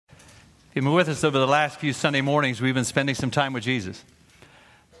You've been with us over the last few Sunday mornings. We've been spending some time with Jesus.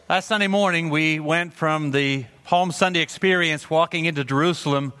 Last Sunday morning, we went from the Palm Sunday experience, walking into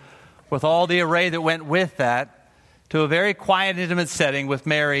Jerusalem with all the array that went with that, to a very quiet, intimate setting with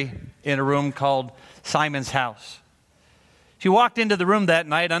Mary in a room called Simon's house. She walked into the room that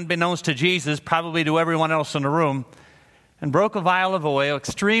night, unbeknownst to Jesus, probably to everyone else in the room, and broke a vial of oil,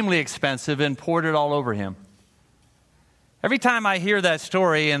 extremely expensive, and poured it all over him. Every time I hear that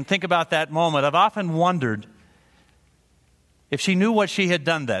story and think about that moment, I've often wondered if she knew what she had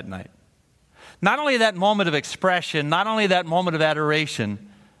done that night. Not only that moment of expression, not only that moment of adoration,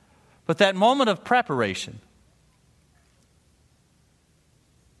 but that moment of preparation.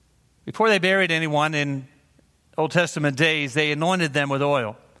 Before they buried anyone in Old Testament days, they anointed them with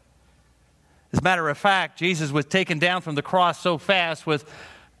oil. As a matter of fact, Jesus was taken down from the cross so fast without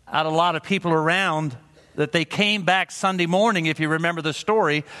a lot of people around that they came back Sunday morning, if you remember the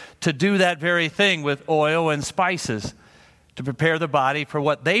story, to do that very thing with oil and spices to prepare the body for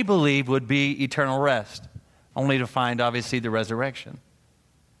what they believed would be eternal rest, only to find, obviously, the resurrection.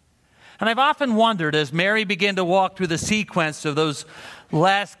 And I've often wondered, as Mary began to walk through the sequence of those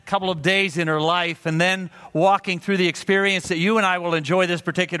last couple of days in her life and then walking through the experience that you and I will enjoy this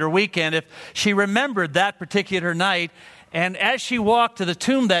particular weekend, if she remembered that particular night, and as she walked to the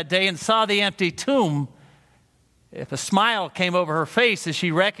tomb that day and saw the empty tomb, if a smile came over her face as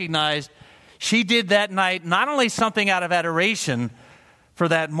she recognized she did that night not only something out of adoration for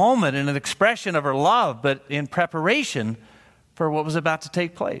that moment and an expression of her love, but in preparation for what was about to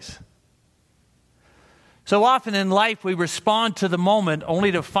take place. So often in life we respond to the moment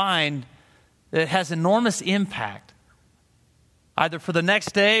only to find that it has enormous impact, either for the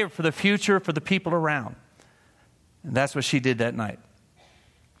next day or for the future, for the people around. And that's what she did that night.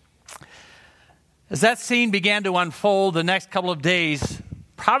 As that scene began to unfold, the next couple of days,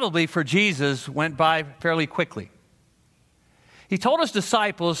 probably for Jesus, went by fairly quickly. He told his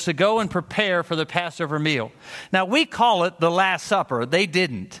disciples to go and prepare for the Passover meal. Now, we call it the Last Supper. They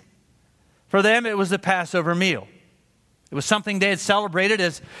didn't. For them, it was the Passover meal. It was something they had celebrated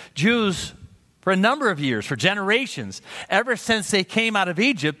as Jews for a number of years, for generations. Ever since they came out of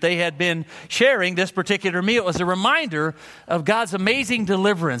Egypt, they had been sharing this particular meal as a reminder of God's amazing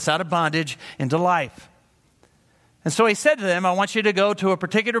deliverance out of bondage into life. And so he said to them, I want you to go to a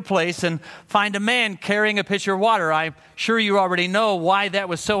particular place and find a man carrying a pitcher of water. I'm sure you already know why that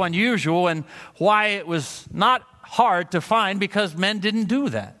was so unusual and why it was not hard to find, because men didn't do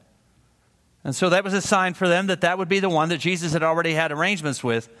that. And so that was a sign for them that that would be the one that Jesus had already had arrangements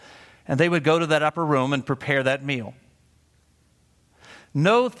with. And they would go to that upper room and prepare that meal.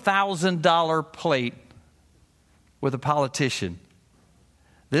 No $1,000 plate with a politician.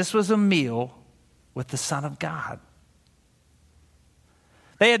 This was a meal with the Son of God.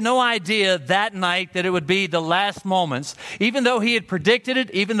 They had no idea that night that it would be the last moments, even though he had predicted it,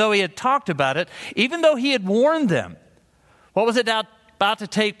 even though he had talked about it, even though he had warned them. What was it about to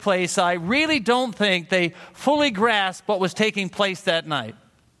take place? I really don't think they fully grasped what was taking place that night.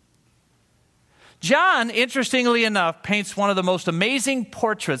 John, interestingly enough, paints one of the most amazing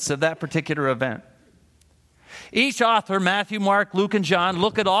portraits of that particular event. Each author, Matthew, Mark, Luke, and John,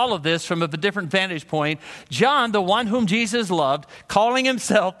 look at all of this from a different vantage point. John, the one whom Jesus loved, calling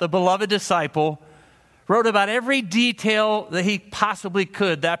himself the beloved disciple, wrote about every detail that he possibly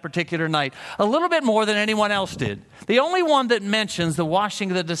could that particular night, a little bit more than anyone else did. The only one that mentions the washing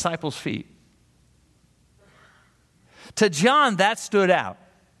of the disciples' feet. To John, that stood out.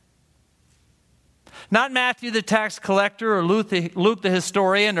 Not Matthew the tax collector or Luke the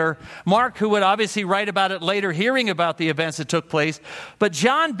historian or Mark, who would obviously write about it later, hearing about the events that took place. But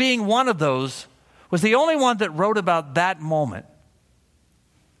John, being one of those, was the only one that wrote about that moment.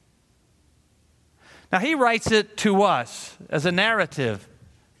 Now, he writes it to us as a narrative.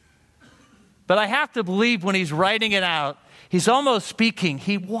 But I have to believe when he's writing it out, he's almost speaking,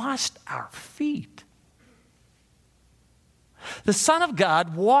 he washed our feet. The Son of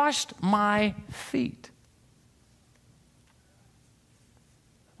God washed my feet.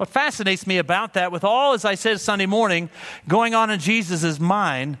 What fascinates me about that, with all, as I said Sunday morning, going on in Jesus'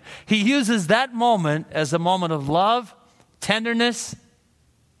 mind, he uses that moment as a moment of love, tenderness,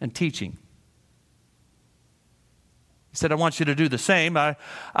 and teaching. He said, I want you to do the same. I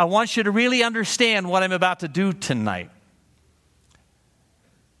want you to really understand what I'm about to do tonight.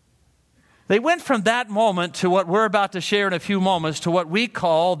 They went from that moment to what we're about to share in a few moments, to what we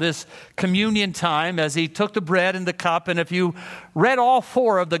call this communion time, as he took the bread and the cup. And if you read all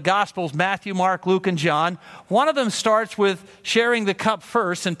four of the Gospels, Matthew, Mark, Luke, and John, one of them starts with sharing the cup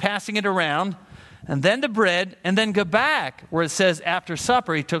first and passing it around. and then the bread, and then go back where it says after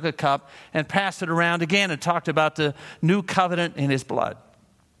supper he took a cup and passed it around again and talked about the new covenant in his blood.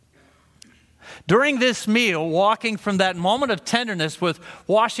 During this meal, walking from that moment of tenderness with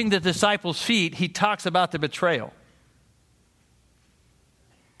washing the disciples' feet, he talks about the betrayal.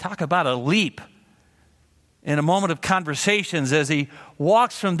 Talk about a leap in a moment of conversations as he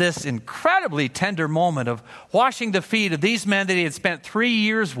walks from this incredibly tender moment of washing the feet of these men that he had spent 3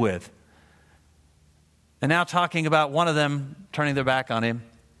 years with, and now talking about one of them turning their back on him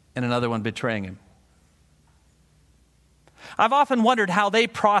and another one betraying him. I've often wondered how they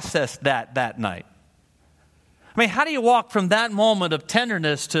processed that night. I mean, how do you walk from that moment of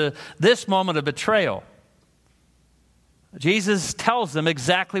tenderness to this moment of betrayal? Jesus tells them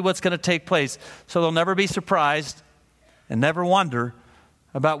exactly what's going to take place, so they'll never be surprised and never wonder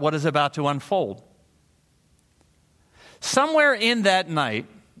about what is about to unfold. Somewhere in that night,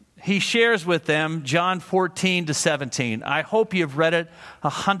 he shares with them John 14-17. I hope you've read it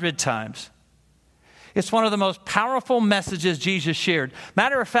 100 times. It's one of the most powerful messages Jesus shared.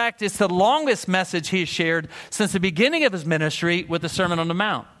 Matter of fact, it's the longest message he shared since the beginning of his ministry with the Sermon on the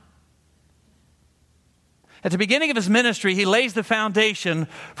Mount. At the beginning of his ministry, he lays the foundation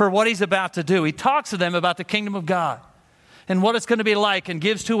for what he's about to do. He talks to them about the kingdom of God and what it's going to be like, and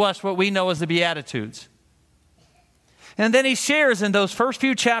gives to us what we know as the Beatitudes. And then he shares in those first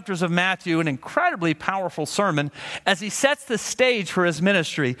few chapters of Matthew an incredibly powerful sermon as he sets the stage for his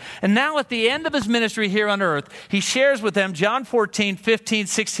ministry. And now at the end of his ministry here on earth, he shares with them John 14, 15,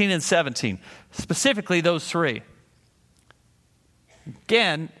 16, and 17, specifically those three.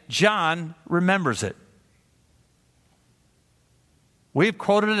 Again, John remembers it. We've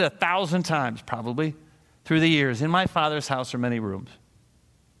quoted it 1,000 times probably through the years. In my Father's house are many rooms,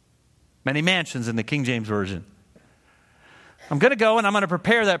 many mansions in the King James Version. I'm going to go and I'm going to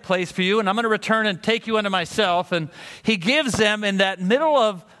prepare that place for you, and I'm going to return and take you unto myself. And he gives them, in that middle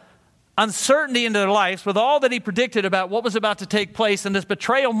of uncertainty in their lives, with all that he predicted about what was about to take place in this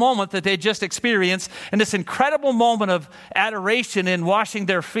betrayal moment that they just experienced, and this incredible moment of adoration in washing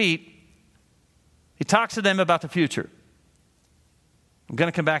their feet, he talks to them about the future. I'm going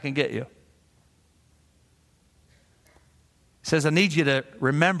to come back and get you. He says, I need you to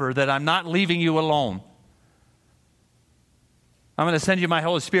remember that I'm not leaving you alone. I'm going to send you my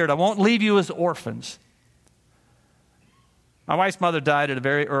Holy Spirit. I won't leave you as orphans. My wife's mother died at a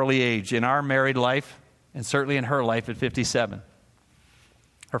very early age in our married life, and certainly in her life at 57.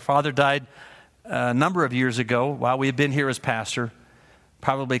 Her father died a number of years ago while we had been here as pastor,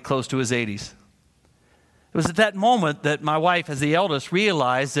 probably close to his 80s. It was at that moment that my wife, as the eldest,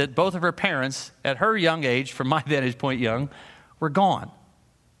 realized that both of her parents, at her young age, from my vantage point young, were gone.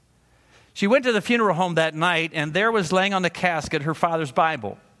 She went to the funeral home that night, and there was laying on the casket her father's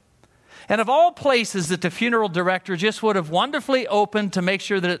Bible. And of all places that the funeral director just would have wonderfully opened to make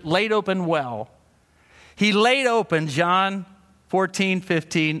sure that it laid open well, he laid open John 14,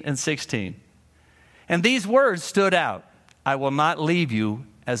 15, and 16. And these words stood out. I will not leave you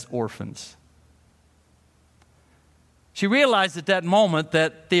as orphans. She realized at that moment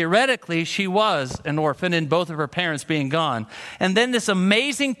that theoretically she was an orphan in both of her parents being gone. And then this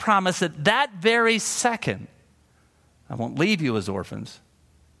amazing promise that that very second, I won't leave you as orphans.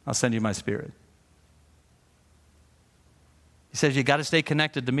 I'll send you my Spirit. He says, you got to stay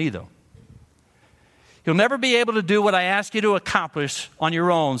connected to me, though. You'll never be able to do what I ask you to accomplish on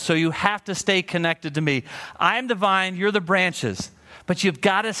your own, so you have to stay connected to me. I'm the vine, you're the branches, but you've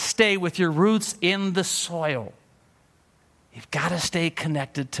got to stay with your roots in the soil. You've got to stay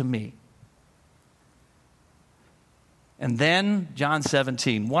connected to me. And then John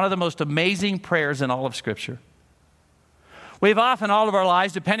 17, one of the most amazing prayers in all of Scripture. We've often, all of our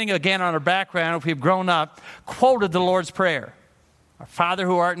lives, depending again on our background, if we've grown up, quoted the Lord's Prayer. Our Father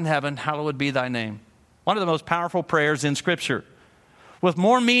who art in heaven, hallowed be thy name. One of the most powerful prayers in Scripture, with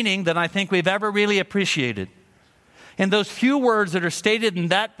more meaning than I think we've ever really appreciated. In those few words that are stated in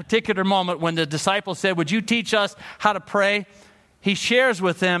that particular moment when the disciples said, would you teach us how to pray? He shares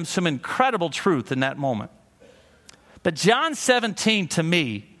with them some incredible truth in that moment. But John 17, to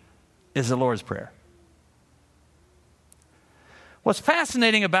me, is the Lord's Prayer. What's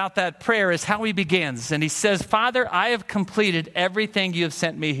fascinating about that prayer is how he begins. And he says, Father, I have completed everything you have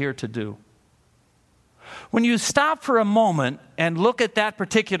sent me here to do. When you stop for a moment and look at that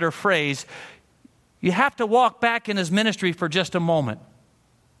particular phrase, you have to walk back in his ministry for just a moment.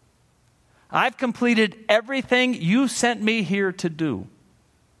 I've completed everything you sent me here to do.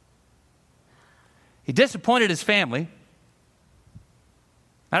 He disappointed his family.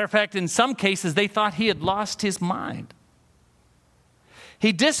 Matter of fact, in some cases, they thought he had lost his mind.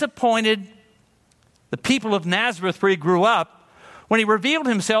 He disappointed The people of Nazareth, where he grew up, when he revealed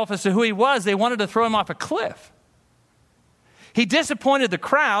himself as to who he was, they wanted to throw him off a cliff. He disappointed the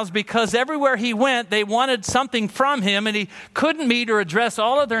crowds because everywhere he went, they wanted something from him, and he couldn't meet or address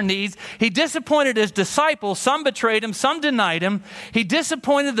all of their needs. He disappointed his disciples. Some betrayed him, some denied him. He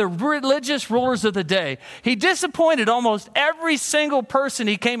disappointed the religious rulers of the day. He disappointed almost every single person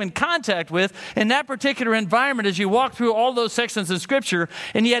he came in contact with in that particular environment as you walk through all those sections of Scripture.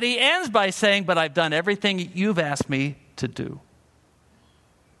 And yet he ends by saying, "But I've done everything you've asked me to do."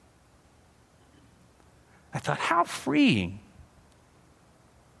 I thought, how freeing.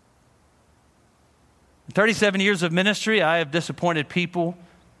 In 37 years of ministry, I have disappointed people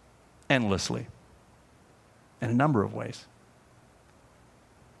endlessly in a number of ways.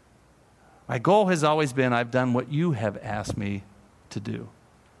 My goal has always been, I've done what you have asked me to do.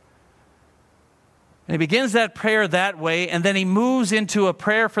 And he begins that prayer that way, and then he moves into a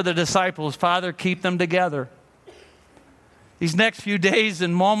prayer for the disciples. Father, keep them together. These next few days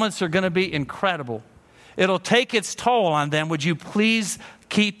and moments are going to be incredible. It'll take its toll on them. Would you please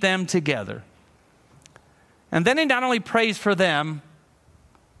keep them together? And then he not only prays for them,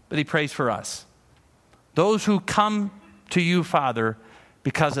 but he prays for us. Those who come to you, Father,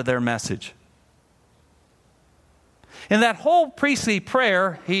 because of their message. In that whole priestly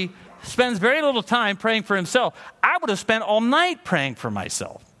prayer, he spends very little time praying for himself. I would have spent all night praying for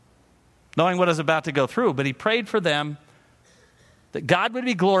myself, knowing what I was about to go through. But he prayed for them, that God would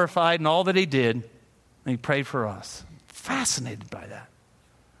be glorified in all that he did. And he prayed for us. Fascinated by that.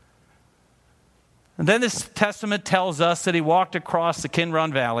 And then this testament tells us that he walked across the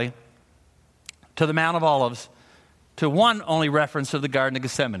Kidron Valley to the Mount of Olives, to one only reference of the Garden of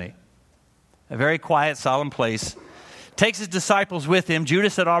Gethsemane. A very quiet, solemn place. Takes his disciples with him.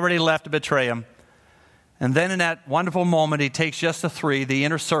 Judas had already left to betray him. And then in that wonderful moment, he takes just the three, the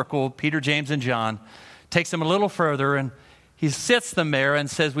inner circle, Peter, James, and John, takes them a little further, and he sits them there and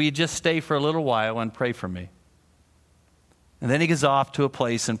says, will you just stay for a little while and pray for me? And then he goes off to a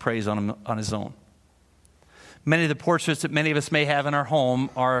place and prays on his own. Many of the portraits that many of us may have in our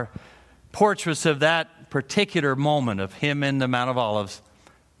home are portraits of that particular moment of him in the Mount of Olives,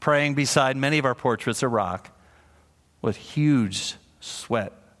 praying beside many of our portraits a rock with huge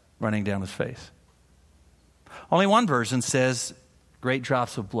sweat running down his face. Only one version says great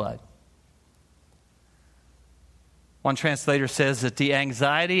drops of blood. One translator says that the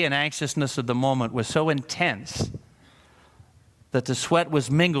anxiety and anxiousness of the moment was so intense that the sweat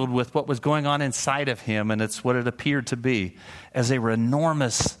was mingled with what was going on inside of him, and it's what it appeared to be, as they were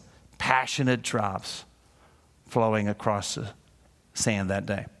enormous, passionate drops flowing across the sand that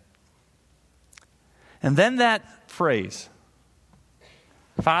day. And then that phrase,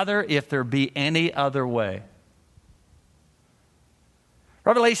 Father, if there be any other way.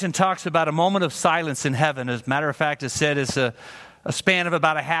 Revelation talks about a moment of silence in heaven. As a matter of fact, it said it's a span of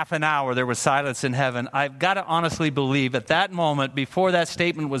about a half an hour, there was silence in heaven. I've got to honestly believe at that moment, before that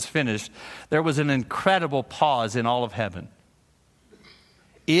statement was finished, there was an incredible pause in all of heaven.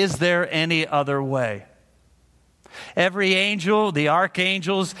 Is there any other way? Every angel, the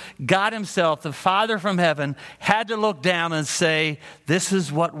archangels, God himself, the Father from heaven, had to look down and say, this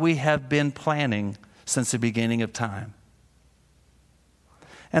is what we have been planning since the beginning of time.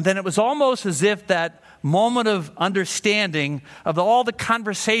 And then it was almost as if that moment of understanding of all the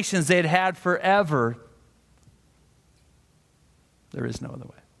conversations they'd had forever, there is no other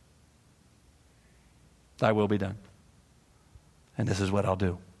way. Thy will be done. And this is what I'll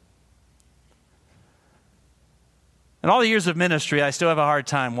do. In all the years of ministry, I still have a hard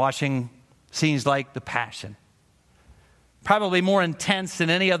time watching scenes like The Passion. Probably more intense than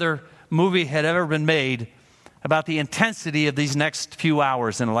any other movie had ever been made about the intensity of these next few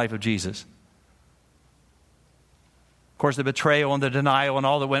hours in the life of Jesus. Of course, the betrayal and the denial and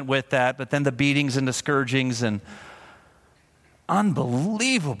all that went with that, but then the beatings and the scourgings and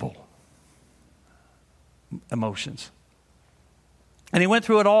unbelievable emotions. And he went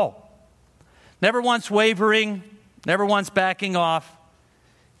through it all. Never once wavering, never once backing off,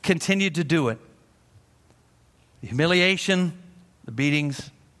 continued to do it. The humiliation, the beatings,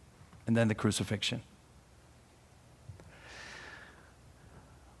 and then the crucifixion.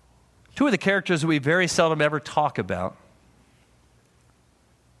 Two of the characters that we very seldom ever talk about.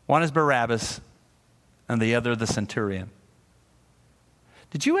 One is Barabbas, and the other the centurion.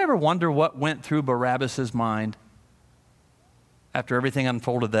 Did you ever wonder what went through Barabbas' mind after everything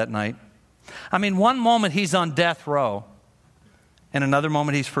unfolded that night? I mean, one moment he's on death row, and another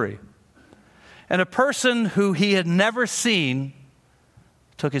moment he's free. And a person who he had never seen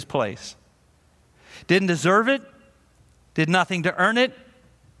took his place. Didn't deserve it, did nothing to earn it,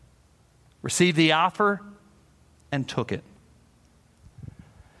 received the offer, and took it.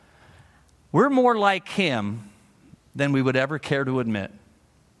 We're more like him than we would ever care to admit.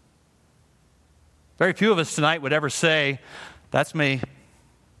 Very few of us tonight would ever say, that's me.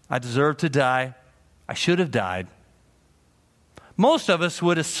 I deserve to die. I should have died. Most of us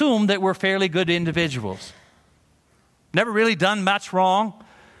would assume that we're fairly good individuals. Never really done much wrong.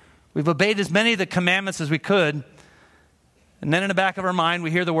 We've obeyed as many of the commandments as we could. And then in the back of our mind,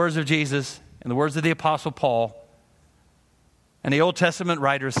 we hear the words of Jesus and the words of the Apostle Paul. And the Old Testament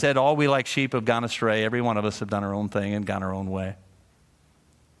writer said, all we like sheep have gone astray. Every one of us have done our own thing and gone our own way.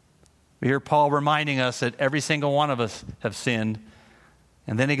 We hear Paul reminding us that every single one of us have sinned.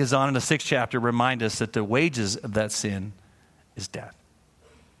 And then he goes on in the 6th chapter to remind us that the wages of that sin is death.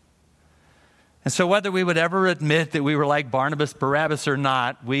 And so whether we would ever admit that we were like Barnabas, Barabbas or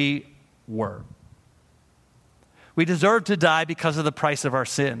not, we were. We deserved to die because of the price of our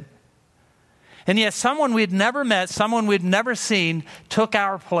sin. And yet someone we'd never met, someone we'd never seen, took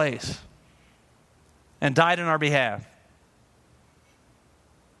our place and died on our behalf.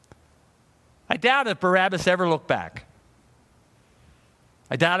 I doubt if Barabbas ever looked back.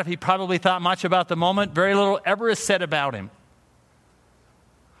 I doubt if he probably thought much about the moment. Very little ever is said about him.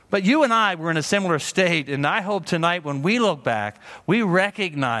 But you and I were in a similar state, and I hope tonight when we look back, we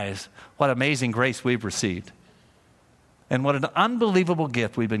recognize what amazing grace we've received and what an unbelievable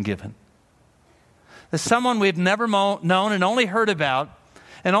gift we've been given. That someone we've never known and only heard about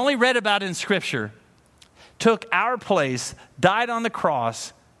and only read about in Scripture took our place, died on the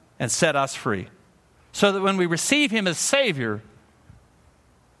cross, and set us free. So that when we receive him as Savior,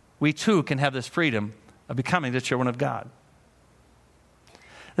 we too can have this freedom of becoming the children of God.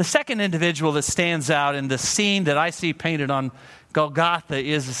 The second individual that stands out in the scene that I see painted on Golgotha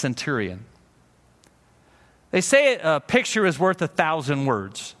is a centurion. They say a picture is worth 1,000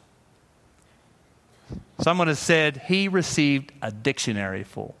 words. Someone has said he received a dictionary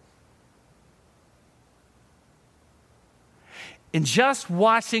full. In just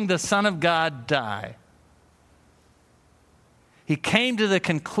watching the Son of God die, he came to the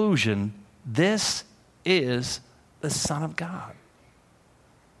conclusion, this is the Son of God.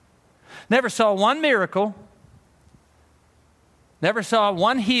 Never saw one miracle, never saw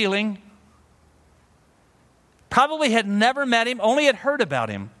one healing, probably had never met him, only had heard about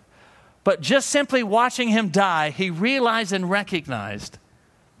him. But just simply watching him die, he realized and recognized,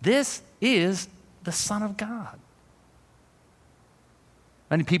 this is the Son of God.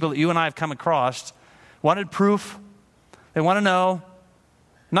 Many people that you and I have come across wanted proof. They want to know.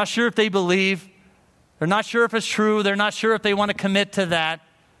 Not sure if they believe. They're not sure if it's true. They're not sure if they want to commit to that.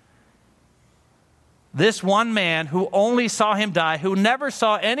 This one man who only saw him die, who never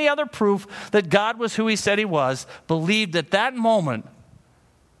saw any other proof that God was who he said he was, believed at that moment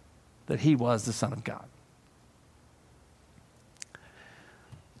that he was the Son of God.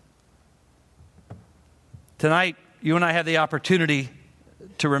 Tonight, you and I have the opportunity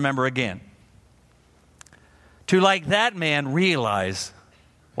to remember again. To, like that man, realize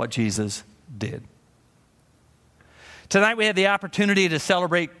what Jesus did. Tonight we have the opportunity to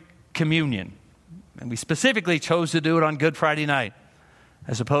celebrate communion. And we specifically chose to do it on Good Friday night,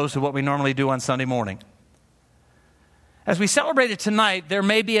 as opposed to what we normally do on Sunday morning. As we celebrate it tonight, there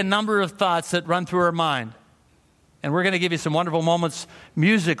may be a number of thoughts that run through our mind. And we're going to give you some wonderful moments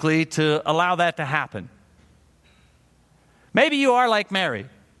musically to allow that to happen. Maybe you are like Mary.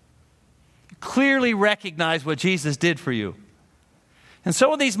 You clearly recognize what Jesus did for you. And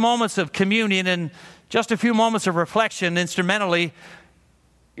so in these moments of communion and just a few moments of reflection instrumentally,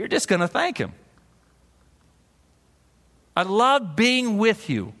 you're just going to thank him. I love being with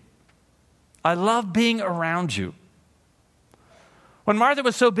you. I love being around you. When Martha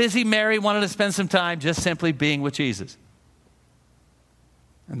was so busy, Mary wanted to spend some time just simply being with Jesus.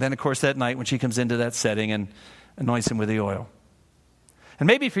 And then, of course, that night when she comes into that setting and anoints him with the oil. And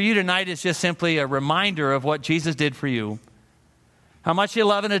maybe for you tonight, it's just simply a reminder of what Jesus did for you, how much you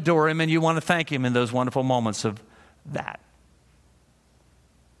love and adore him, and you want to thank him in those wonderful moments of that.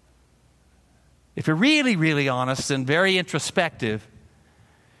 If you're really, really honest and very introspective,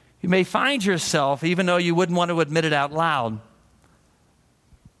 you may find yourself, even though you wouldn't want to admit it out loud,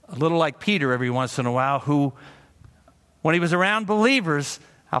 a little like Peter every once in a while, who, when he was around believers,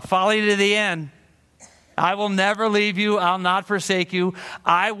 I'll follow you to the end. I will never leave you. I'll not forsake you.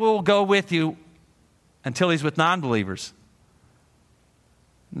 I will go with you, until he's with non-believers.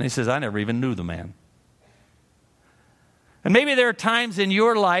 And he says, I never even knew the man. And maybe there are times in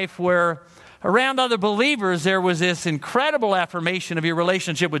your life where around other believers there was this incredible affirmation of your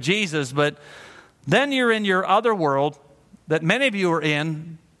relationship with Jesus, but then you're in your other world that many of you are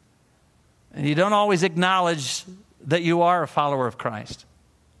in, And you don't always acknowledge that you are a follower of Christ.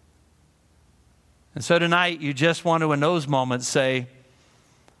 And so tonight, you just want to, in those moments, say,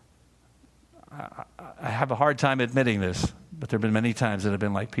 I have a hard time admitting this, but there have been many times that I've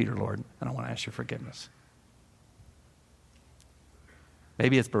been like Peter, Lord, and I want to ask your forgiveness.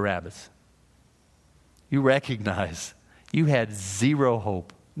 Maybe it's Barabbas. You recognize you had zero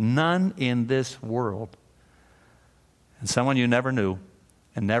hope, none in this world. And someone you never knew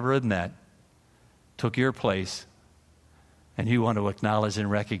and never had met took your place, and you want to acknowledge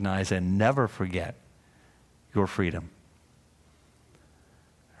and recognize and never forget your freedom.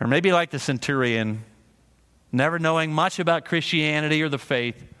 Or maybe like the centurion, never knowing much about Christianity or the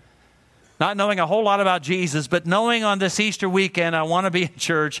faith, not knowing a whole lot about Jesus, but knowing on this Easter weekend, I want to be in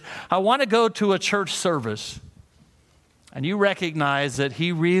church. I want to go to a church service. And you recognize that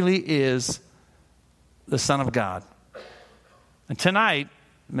he really is the Son of God. And tonight,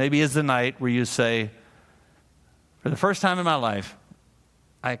 maybe is the night where you say, for the first time in my life,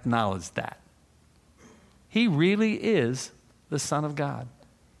 I acknowledge that. He really is the Son of God.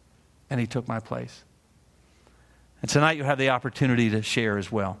 And he took my place. And tonight you have the opportunity to share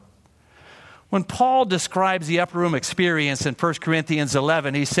as well. When Paul describes the upper room experience in 1 Corinthians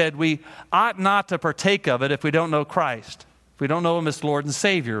 11, he said we ought not to partake of it if we don't know Christ, if we don't know him as Lord and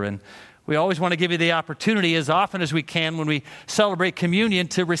Savior. And we always want to give you the opportunity as often as we can when we celebrate communion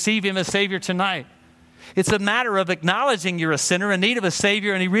to receive him as Savior tonight. It's a matter of acknowledging you're a sinner in need of a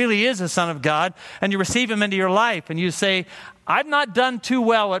Savior, and he really is a Son of God, and you receive him into your life, and you say, I've not done too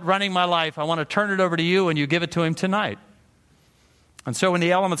well at running my life. I want to turn it over to you, and you give it to him tonight. And so when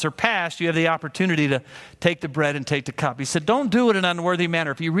the elements are passed, you have the opportunity to take the bread and take the cup. He said, don't do it in an unworthy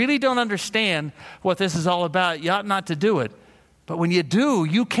manner. If you really don't understand what this is all about, you ought not to do it. But when you do,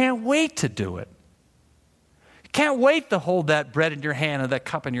 you can't wait to do it. You can't wait to hold that bread in your hand and that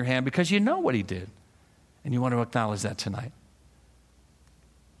cup in your hand because you know what he did. And you want to acknowledge that tonight.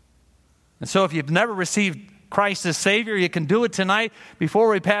 And so if you've never received Christ as Savior, you can do it tonight. Before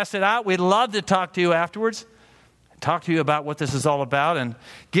we pass it out, we'd love to talk to you afterwards. Talk to you about what this is all about and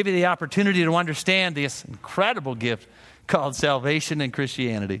give you the opportunity to understand this incredible gift called salvation and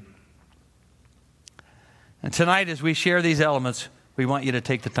Christianity. And tonight, as we share these elements, we want you to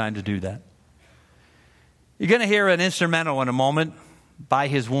take the time to do that. You're going to hear an instrumental in a moment, By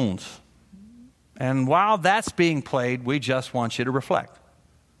His Wounds. And while that's being played, we just want you to reflect.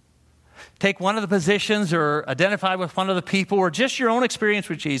 Take one of the positions or identify with one of the people or just your own experience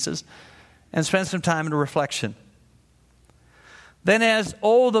with Jesus and spend some time in reflection. Then as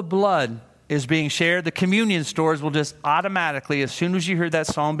the blood is being shared, the communion stores will just automatically, as soon as you hear that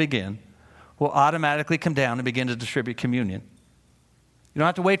song begin, will automatically come down and begin to distribute communion. You don't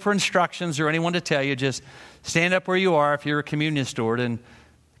have to wait for instructions or anyone to tell you. Just stand up where you are if you're a communion stored and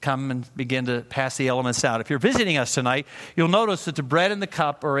come and begin to pass the elements out. If you're visiting us tonight, you'll notice that the bread and the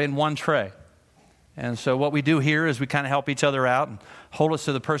cup are in one tray. And so what we do here is we kind of help each other out and hold it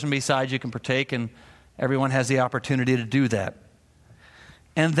so the person beside you can partake, and everyone has the opportunity to do that.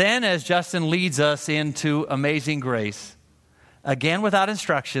 And then as Justin leads us into Amazing Grace, again without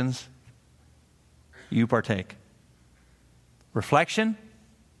instructions, you partake. Reflection,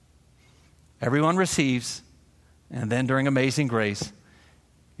 everyone receives, and then during Amazing Grace,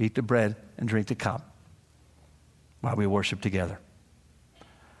 eat the bread and drink the cup while we worship together.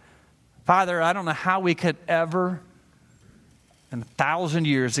 Father, I don't know how we could ever in 1,000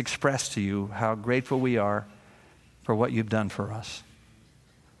 years express to you how grateful we are for what you've done for us.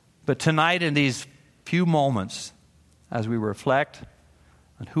 But tonight in these few moments, as we reflect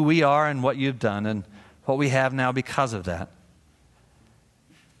on who we are and what you've done and what we have now because of that,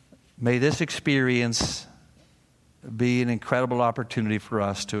 may this experience be an incredible opportunity for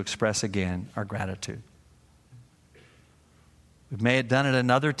us to express again our gratitude. We may have done it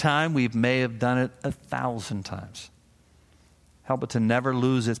another time. We may have done it 1,000 times. Help it to never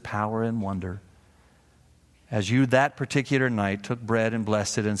lose its power and wonder. As you that particular night took bread and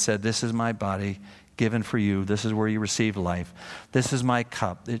blessed it and said, this is my body given for you. This is where you receive life. This is my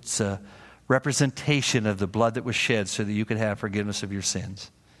cup. It's a representation of the blood that was shed so that you could have forgiveness of your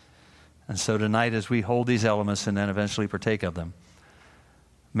sins. And so tonight, as we hold these elements and then eventually partake of them,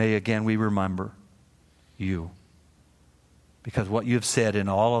 may again we remember you. Because what you've said in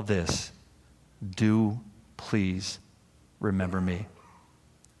all of this, do please remember me.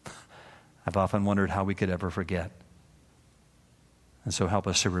 I've often wondered how we could ever forget. And so help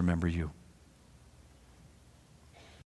us to remember you.